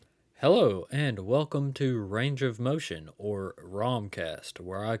Hello, and welcome to Range of Motion, or ROMcast,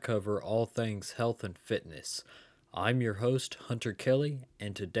 where I cover all things health and fitness. I'm your host, Hunter Kelly,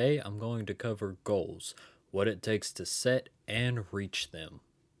 and today I'm going to cover goals, what it takes to set and reach them.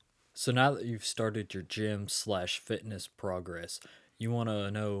 So now that you've started your gym slash fitness progress, you want to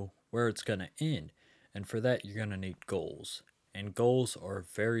know where it's going to end, and for that, you're going to need goals. And goals are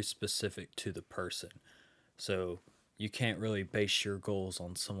very specific to the person. So you can't really base your goals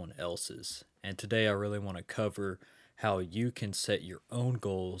on someone else's. And today I really want to cover how you can set your own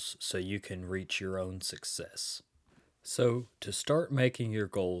goals so you can reach your own success. So, to start making your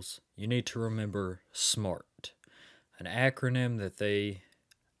goals, you need to remember SMART, an acronym that they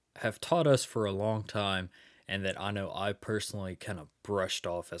have taught us for a long time and that I know I personally kind of brushed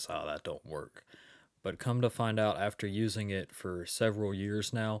off as how that don't work. But come to find out after using it for several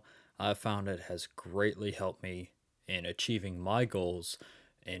years now, I've found it has greatly helped me in achieving my goals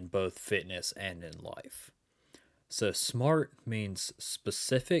in both fitness and in life. So, SMART means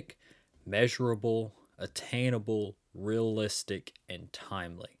specific, measurable, attainable, realistic, and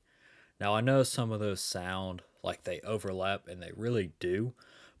timely. Now, I know some of those sound like they overlap, and they really do,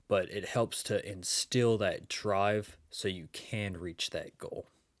 but it helps to instill that drive so you can reach that goal.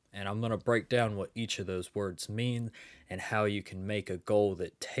 And I'm going to break down what each of those words mean and how you can make a goal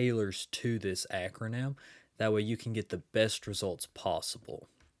that tailors to this acronym. That way, you can get the best results possible.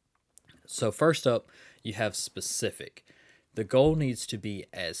 So, first up, you have specific. The goal needs to be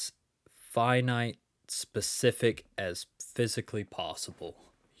as finite, specific as physically possible.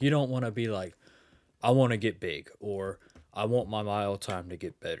 You don't want to be like, I want to get big, or I want my mile time to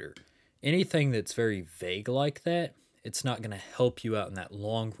get better. Anything that's very vague like that, it's not going to help you out in that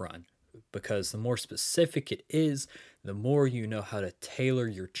long run, because the more specific it is, the more you know how to tailor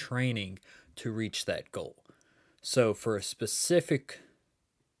your training to reach that goal. So, for a specific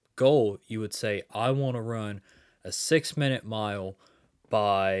goal, you would say, I want to run a 6 minute mile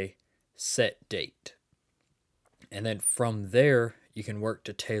by set date. And then from there, you can work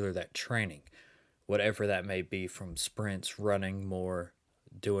to tailor that training, whatever that may be, from sprints, running more,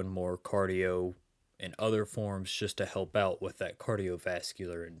 doing more cardio, and other forms just to help out with that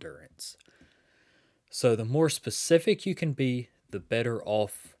cardiovascular endurance. So, the more specific you can be, the better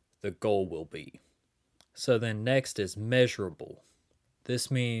off the goal will be. So, then next is measurable.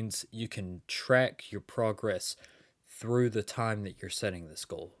 This means you can track your progress through the time that you're setting this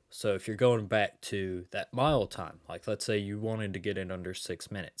goal. So, if you're going back to that mile time, like let's say you wanted to get in under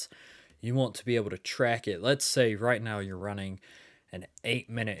 6 minutes, you want to be able to track it. Let's say right now you're running an 8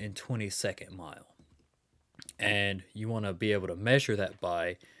 minute and 20-second mile, and you want to be able to measure that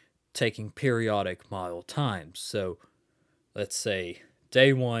by taking periodic mile times. So let's say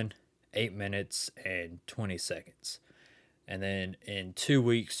day one, 8 minutes and 20 seconds. And then in 2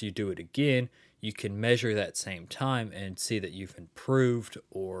 weeks, you do it again. You can measure that same time and see that you've improved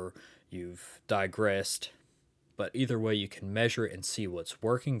or you've digressed. But either way, you can measure it and see what's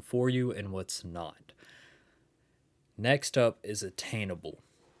working for you and what's not. Next up is attainable.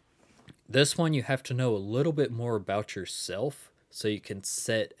 This one you have to know a little bit more about yourself so you can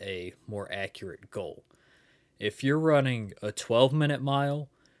set a more accurate goal. If you're running a 12-minute mile,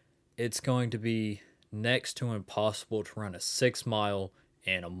 it's going to be next to impossible to run a 6 mile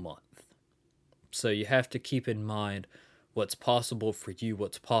in a month. So you have to keep in mind what's possible for you,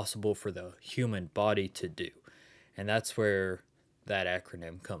 what's possible for the human body to do. And that's where that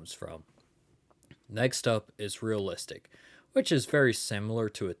acronym comes from. Next up is realistic, which is very similar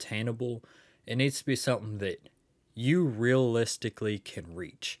to attainable. It needs to be something that you realistically can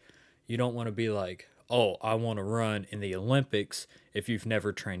reach. You don't want to be like, oh, I want to run in the Olympics if you've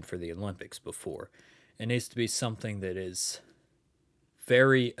never trained for the Olympics before. It needs to be something that is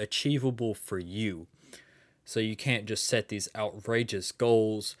very achievable for you. So you can't just set these outrageous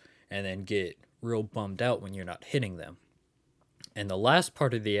goals and then get real bummed out when you're not hitting them. And the last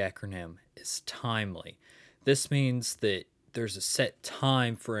part of the acronym is timely. This means that there's a set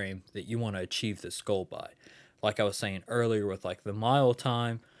time frame that you want to achieve this goal by. Like I was saying earlier with like the mile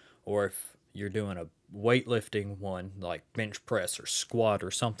time, or if you're doing a weightlifting one like bench press or squat or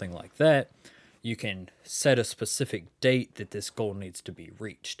something like that, you can set a specific date that this goal needs to be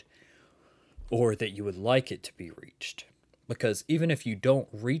reached or that you would like it to be reached. Because even if you don't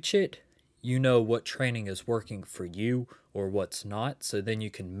reach it, you know what training is working for you or what's not. So then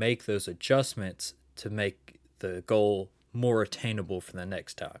you can make those adjustments to make the goal more attainable for the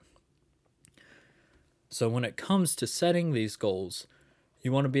next time. So when it comes to setting these goals,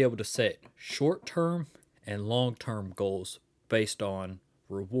 you want to be able to set short-term and long-term goals based on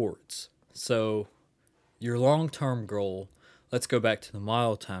rewards. So your long-term goal, let's go back to the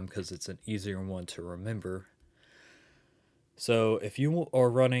mile time because it's an easier one to remember. So if you are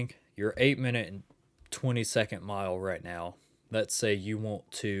running your 8 minute and 20-second mile right now, let's say you want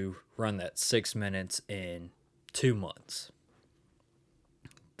to run that 6 minutes in 2 months.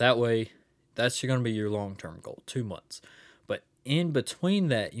 That way, that's going to be your long term goal, 2 months. But in between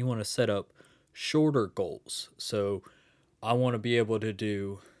that, you want to set up shorter goals. So I want to be able to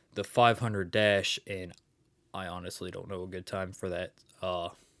do the 500 dash, and I honestly don't know a good time for that,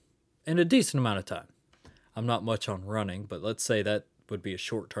 in a decent amount of time. I'm not much on running, but let's say that would be a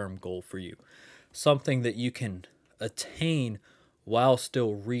short term goal for you. Something that you can attain while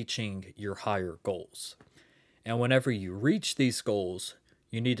still reaching your higher goals. And whenever you reach these goals,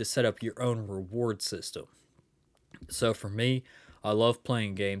 you need to set up your own reward system. So for me, I love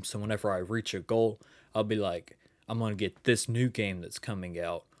playing games. So whenever I reach a goal, I'll be like, I'm going to get this new game that's coming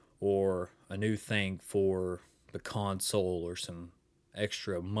out, or a new thing for the console, or some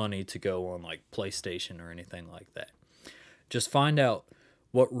extra money to go on like PlayStation or anything like that. Just find out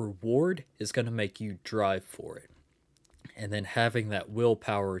what reward is going to make you drive for it. And then having that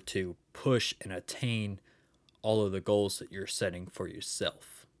willpower to push and attain all of the goals that you're setting for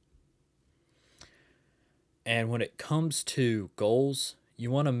yourself. And when it comes to goals, you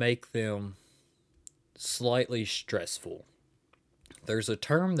want to make them slightly stressful. There's a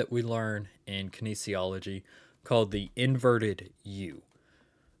term that we learn in kinesiology called the inverted U.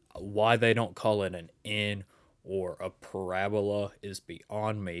 Why they don't call it an N or a parabola is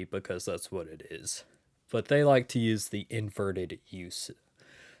beyond me, because that's what it is. But they like to use the inverted U.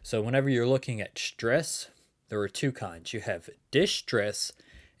 So whenever you're looking at stress, there are two kinds. You have distress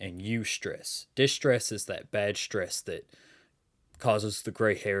and eustress. Distress is that bad stress that causes the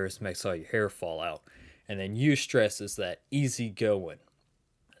gray hairs, makes all your hair fall out. And then eustress is that easy going.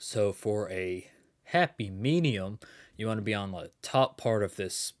 So for a happy medium, you want to be on the top part of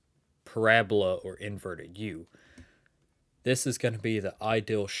this parabola or inverted U. This is going to be the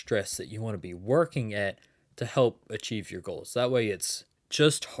ideal stress that you want to be working at to help achieve your goals. That way it's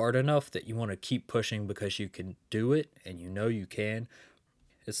just hard enough that you want to keep pushing because you can do it and you know you can.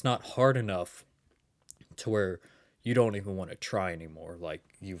 It's not hard enough to where you don't even want to try anymore. Like,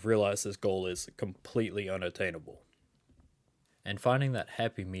 you've realized this goal is completely unattainable. And finding that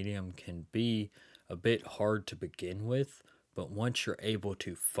happy medium can be a bit hard to begin with, but once you're able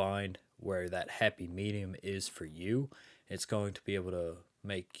to find where that happy medium is for you, it's going to be able to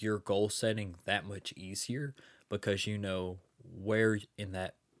make your goal setting that much easier, because you know where in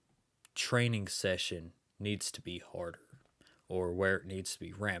that training session needs to be harder or where it needs to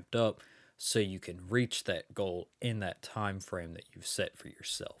be ramped up, so you can reach that goal in that time frame that you've set for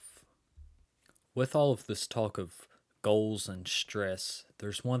yourself. With all of this talk of goals and stress,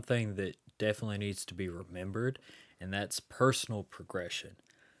 there's one thing that definitely needs to be remembered, and that's personal progression.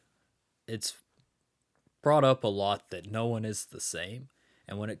 It's brought up a lot that no one is the same,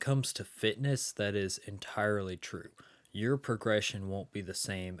 and when it comes to fitness, that is entirely true. Your progression won't be the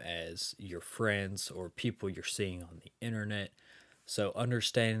same as your friends or people you're seeing on the internet. So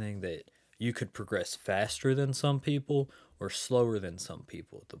understanding that you could progress faster than some people or slower than some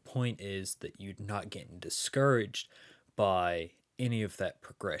people. The point is that you're not getting discouraged by any of that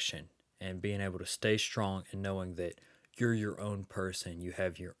progression, and being able to stay strong and knowing that you're your own person, you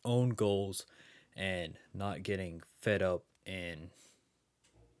have your own goals, and not getting fed up in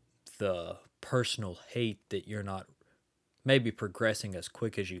the personal hate that you're not maybe progressing as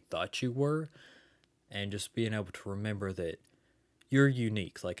quick as you thought you were, and just being able to remember that you're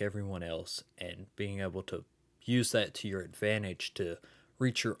unique like everyone else, and being able to use that to your advantage to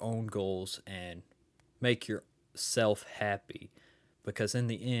reach your own goals and make yourself happy, because in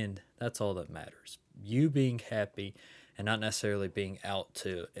the end, that's all that matters. You being happy and not necessarily being out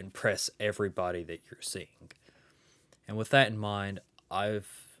to impress everybody that you're seeing. And with that in mind, I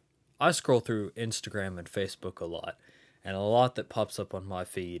scroll through Instagram and Facebook a lot, and a lot that pops up on my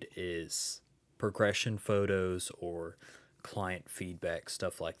feed is progression photos or client feedback,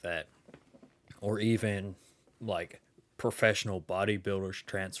 stuff like that. Or even like professional bodybuilders'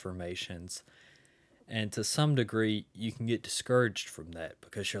 transformations. And to some degree, you can get discouraged from that,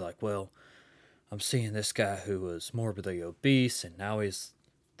 because you're like, well, I'm seeing this guy who was morbidly obese and now he's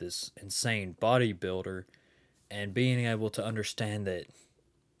this insane bodybuilder, and being able to understand that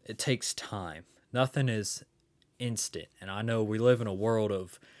it takes time. Nothing is instant. And I know we live in a world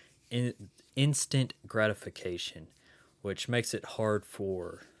of instant gratification, which makes it hard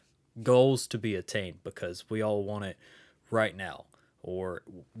for goals to be attained, because we all want it right now or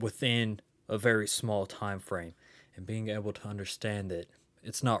within a very small time frame. And being able to understand that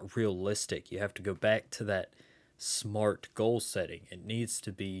it's not realistic. You have to go back to that smart goal setting. It needs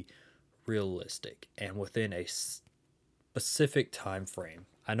to be realistic and within a specific time frame.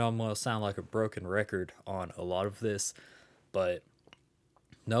 I know I'm going to sound like a broken record on a lot of this, but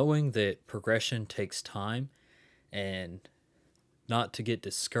knowing that progression takes time and not to get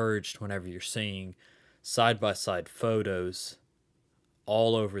discouraged whenever you're seeing side by side photos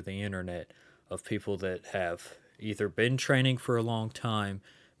all over the internet of people that have either been training for a long time,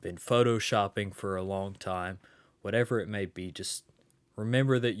 been photoshopping for a long time, whatever it may be. Just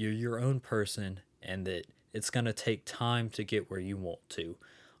remember that you're your own person and that it's going to take time to get where you want to.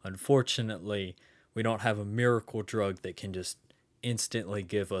 Unfortunately, we don't have a miracle drug that can just instantly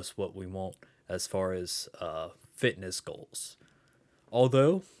give us what we want as far as fitness goals.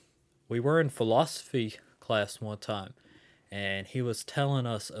 Although, we were in philosophy class one time, and he was telling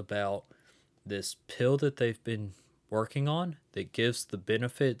us about this pill that they've been working on that gives the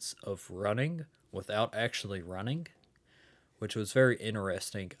benefits of running without actually running, which was very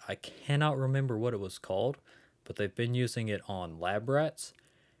interesting. I cannot remember what it was called, but they've been using it on lab rats,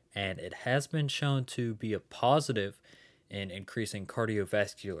 and it has been shown to be a positive in increasing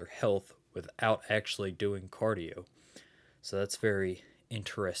cardiovascular health without actually doing cardio. So that's very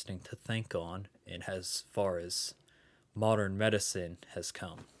interesting to think on, and as far as modern medicine has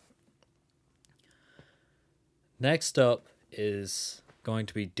come. Next up is going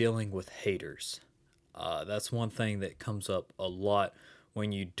to be dealing with haters. That's one thing that comes up a lot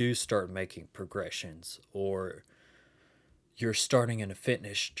when you do start making progressions, or you're starting in a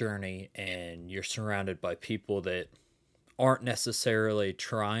fitness journey and you're surrounded by people that aren't necessarily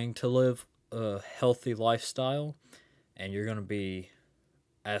trying to live a healthy lifestyle, and you're going to be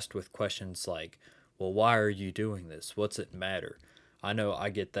asked with questions like, well, why are you doing this? What's it matter? I know I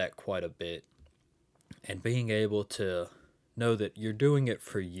get that quite a bit. And being able to know that you're doing it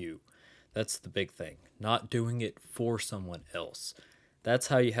for you, that's the big thing. Not doing it for someone else. That's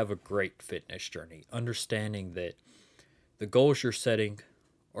how you have a great fitness journey. Understanding that the goals you're setting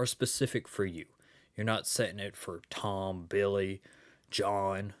are specific for you. You're not setting it for Tom, Billy,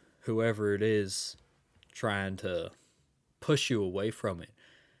 John, whoever it is trying to push you away from it.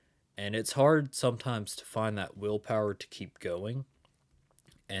 And it's hard sometimes to find that willpower to keep going.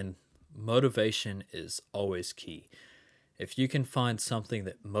 And motivation is always key. If you can find something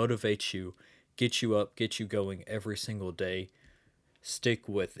that motivates you, gets you up, gets you going every single day, stick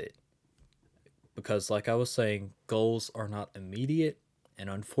with it. Because, like I was saying, goals are not immediate, and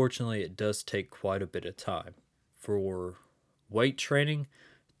unfortunately, it does take quite a bit of time. For weight training,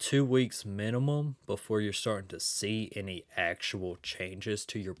 2 weeks minimum before you're starting to see any actual changes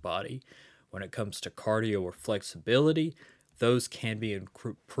to your body. When it comes to cardio or flexibility, those can be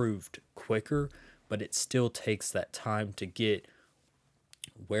improved quicker, but it still takes that time to get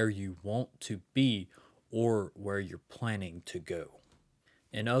where you want to be or where you're planning to go.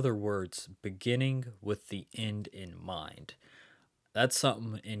 In other words, beginning with the end in mind. That's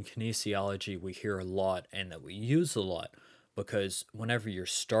something in kinesiology we hear a lot and that we use a lot, because whenever you're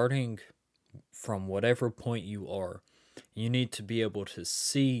starting from whatever point you are, you need to be able to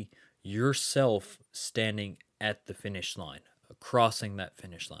see yourself standing at the finish line, crossing that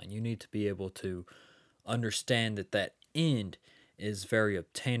finish line. You need to be able to understand that that end is very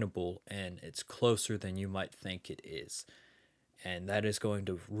obtainable and it's closer than you might think it is. And that is going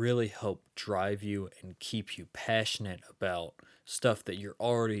to really help drive you and keep you passionate about stuff that you're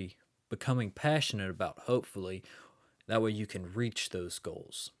already becoming passionate about, hopefully. That way you can reach those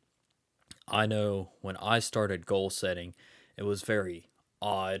goals. I know when I started goal setting, it was very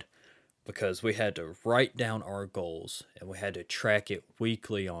odd because we had to write down our goals and we had to track it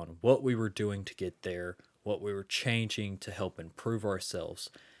weekly on what we were doing to get there, what we were changing to help improve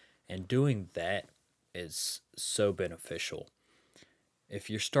ourselves. And doing that is so beneficial. If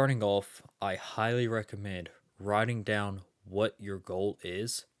you're starting off, I highly recommend writing down what your goal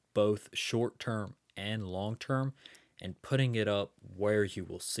is, both short term and long term, and putting it up where you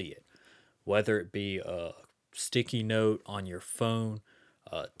will see it. Whether it be a sticky note on your phone,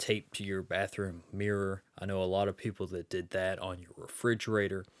 taped to your bathroom mirror. I know a lot of people that did that on your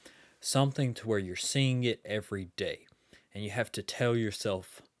refrigerator. Something to where you're seeing it every day. And you have to tell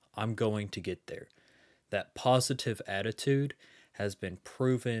yourself, I'm going to get there. That positive attitude has been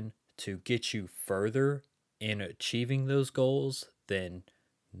proven to get you further in achieving those goals than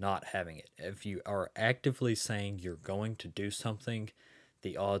not having it. If you are actively saying you're going to do something,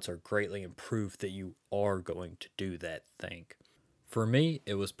 the odds are greatly improved that you are going to do that thing. For me,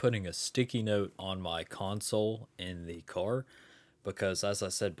 it was putting a sticky note on my console in the car because, as I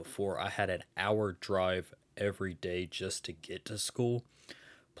said before, I had an hour drive every day just to get to school.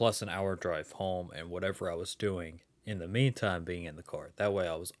 plus an hour drive home, and whatever I was doing in the meantime being in the car. That way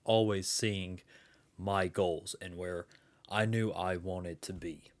I was always seeing my goals and where I knew I wanted to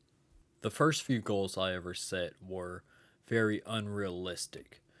be. The first few goals I ever set were very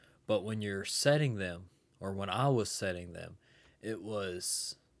unrealistic, but when you're setting them, or when I was setting them, it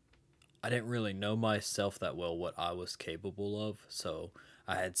was I didn't really know myself that well what I was capable of. So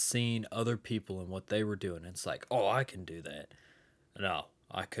I had seen other people and what they were doing. And it's like, oh, I can do that. No,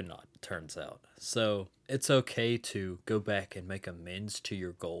 I could not, it turns out. So it's okay to go back and make amends to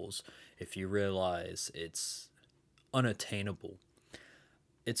your goals if you realize it's unattainable.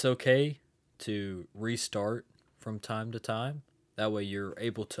 It's okay to restart from time to time. That way you're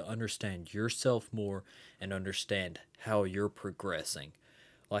able to understand yourself more and understand how you're progressing.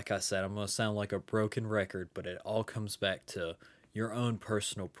 Like I said, I'm going to sound like a broken record, but it all comes back to your own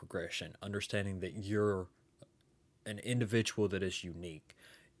personal progression, understanding that you're an individual that is unique.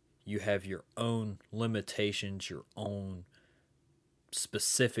 You have your own limitations, your own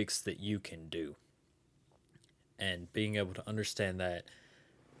specifics that you can do. And being able to understand that,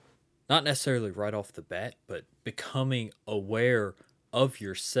 not necessarily right off the bat, but becoming aware of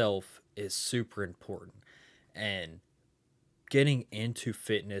yourself is super important. And getting into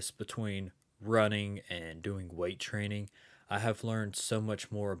fitness between running and doing weight training, I have learned so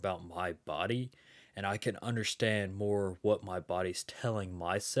much more about my body and I can understand more what my body's telling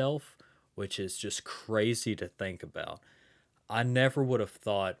myself, which is just crazy to think about. I never would have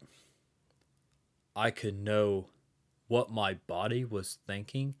thought I could know what my body was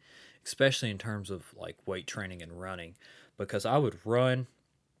thinking, especially in terms of like weight training and running, because I would run,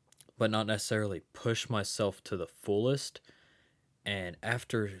 but not necessarily push myself to the fullest. And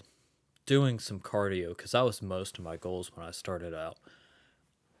after doing some cardio, because that was most of my goals when I started out,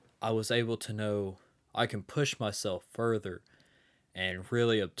 I was able to know I can push myself further and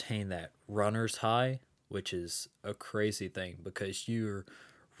really obtain that runner's high, which is a crazy thing because you're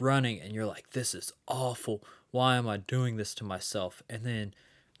running and you're like, this is awful. Why am I doing this to myself? And then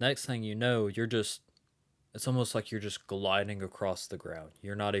next thing you know, it's almost like you're just gliding across the ground.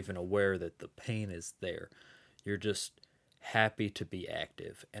 You're not even aware that the pain is there. You're just happy to be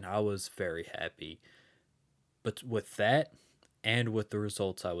active. And I was very happy. But with that and with the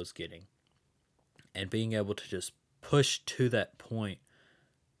results I was getting and being able to just push to that point,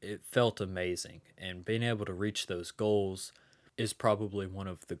 it felt amazing. And being able to reach those goals is probably one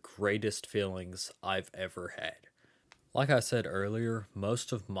of the greatest feelings I've ever had. Like I said earlier,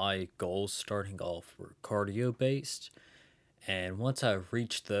 most of my goals starting off were cardio based, and once I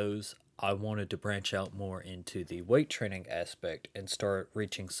reached those, I wanted to branch out more into the weight training aspect and start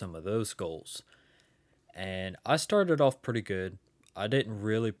reaching some of those goals. And I started off pretty good. I didn't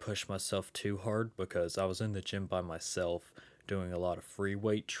really push myself too hard because I was in the gym by myself doing a lot of free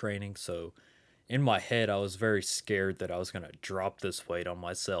weight training, so in my head, I was very scared that I was going to drop this weight on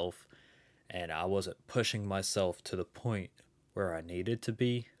myself, and I wasn't pushing myself to the point where I needed to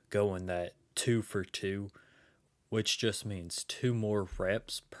be, going that 2 for 2, which just means 2 more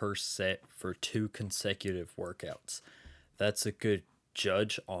reps per set for 2 consecutive workouts. That's a good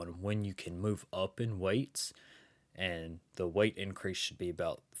judge on when you can move up in weights, and the weight increase should be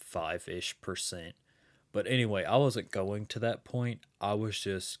about 5-ish%. But anyway, I wasn't going to that point. I was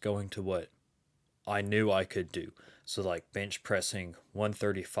just going to what I knew I could do. So like bench pressing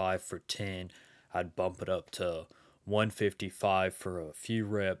 135 for 10, I'd bump it up to 155 for a few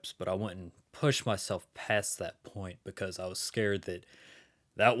reps, but I wouldn't push myself past that point because I was scared that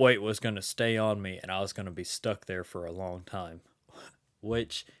that weight was going to stay on me and I was going to be stuck there for a long time,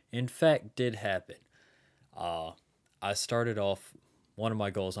 which in fact did happen. Uh, I started off, one of my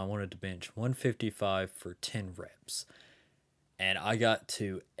goals, I wanted to bench 155 for 10 reps and I got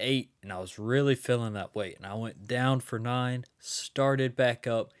to 8 and I was really feeling that weight and I went down for 9, started back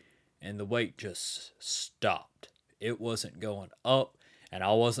up, and the weight just stopped. It wasn't going up and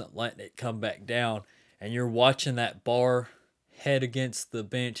I wasn't letting it come back down, and you're watching that bar head against the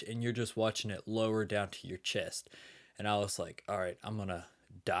bench and you're just watching it lower down to your chest. And I was like, all right, I'm going to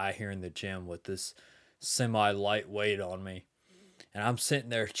die here in the gym with this semi lightweight on me. And I'm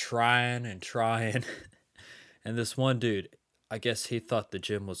sitting there trying and trying. And this one dude, I guess he thought the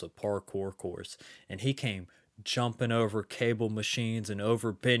gym was a parkour course, and he came jumping over cable machines and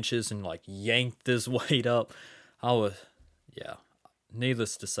over benches and like yanked this weight up. I was, yeah.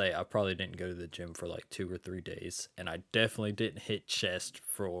 Needless to say, I probably didn't go to the gym for like 2 or 3 days, and I definitely didn't hit chest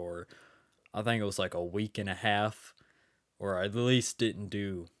for, I think it was like a week and a half, or I at least didn't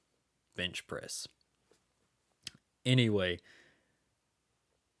do bench press. Anyway,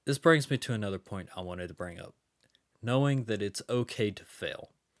 this brings me to another point I wanted to bring up. Knowing that it's okay to fail.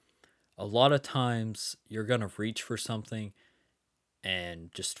 A lot of times you're going to reach for something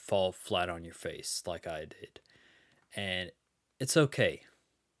and just fall flat on your face like I did. And it's okay,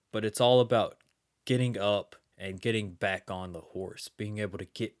 but it's all about getting up and getting back on the horse, being able to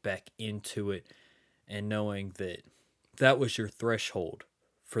get back into it and knowing that that was your threshold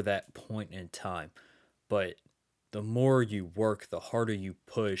for that point in time. But the more you work, the harder you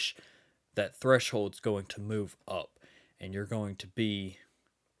push, that threshold's going to move up and you're going to be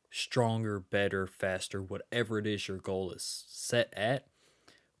stronger, better, faster, whatever it is your goal is set at.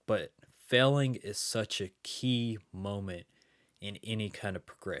 But failing is such a key moment in any kind of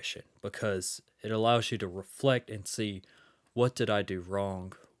progression because it allows you to reflect and see, what did I do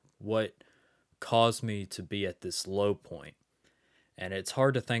wrong? What caused me to be at this low point? And it's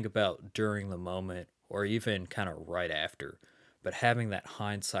hard to think about during the moment or even kind of right after. But having that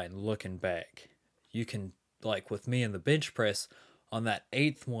hindsight and looking back, you can, like with me in the bench press, on that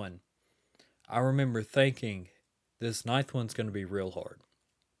eighth one, I remember thinking, this ninth one's going to be real hard.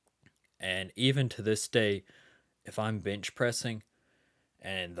 And even to this day, if I'm bench pressing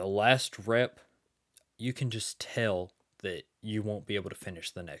and the last rep, you can just tell that you won't be able to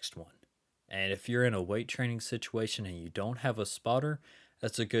finish the next one. And if you're in a weight training situation and you don't have a spotter,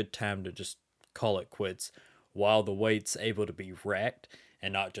 that's a good time to just call it quits while the weight's able to be racked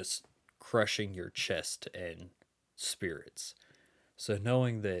and not just crushing your chest and spirits. So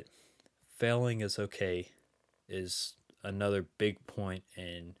knowing that failing is okay is another big point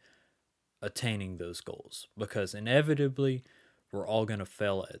in attaining those goals, because inevitably we're all going to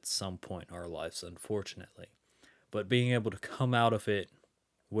fail at some point in our lives, unfortunately. But being able to come out of it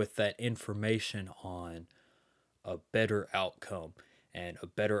with that information on a better outcome and a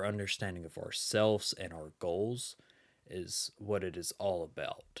better understanding of ourselves and our goals is what it is all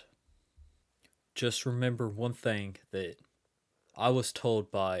about. Just remember one thing that I was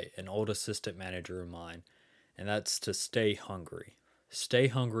told by an old assistant manager of mine, and that's to stay hungry. Stay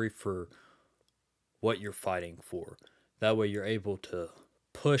hungry for what you're fighting for. That way you're able to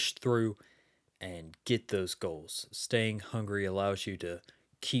push through and get those goals. Staying hungry allows you to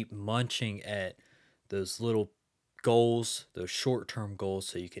keep munching at those little goals, those short-term goals,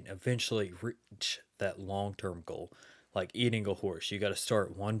 so you can eventually reach that long-term goal. Like eating a horse, you got to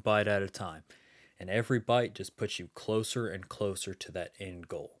start one bite at a time, and every bite just puts you closer and closer to that end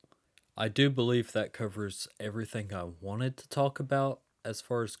goal. I do believe that covers everything I wanted to talk about as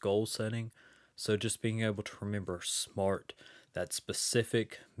far as goal setting. So just being able to remember SMART, that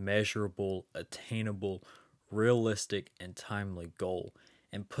specific, measurable, attainable, realistic, and timely goal,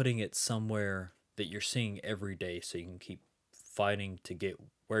 and putting it somewhere that you're seeing every day so you can keep fighting to get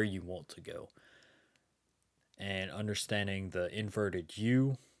where you want to go. And understanding the inverted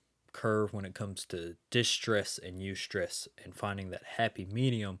U curve when it comes to distress and eustress, and finding that happy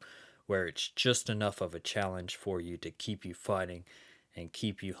medium where it's just enough of a challenge for you to keep you fighting and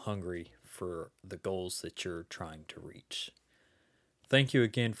keep you hungry for the goals that you're trying to reach. Thank you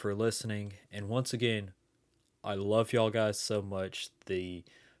again for listening. And once again, I love y'all guys so much. The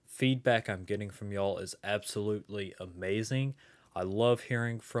feedback I'm getting from y'all is absolutely amazing. I love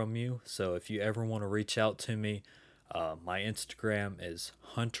hearing from you. So if you ever want to reach out to me, my Instagram is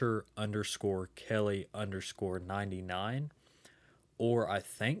hunter_kelly_99. Or I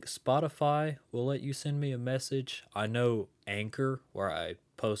think Spotify will let you send me a message. I know Anchor, where I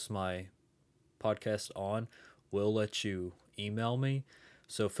post my podcast on, will let you email me.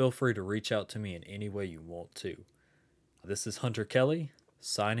 So feel free to reach out to me in any way you want to. This is Hunter Kelly,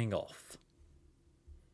 signing off.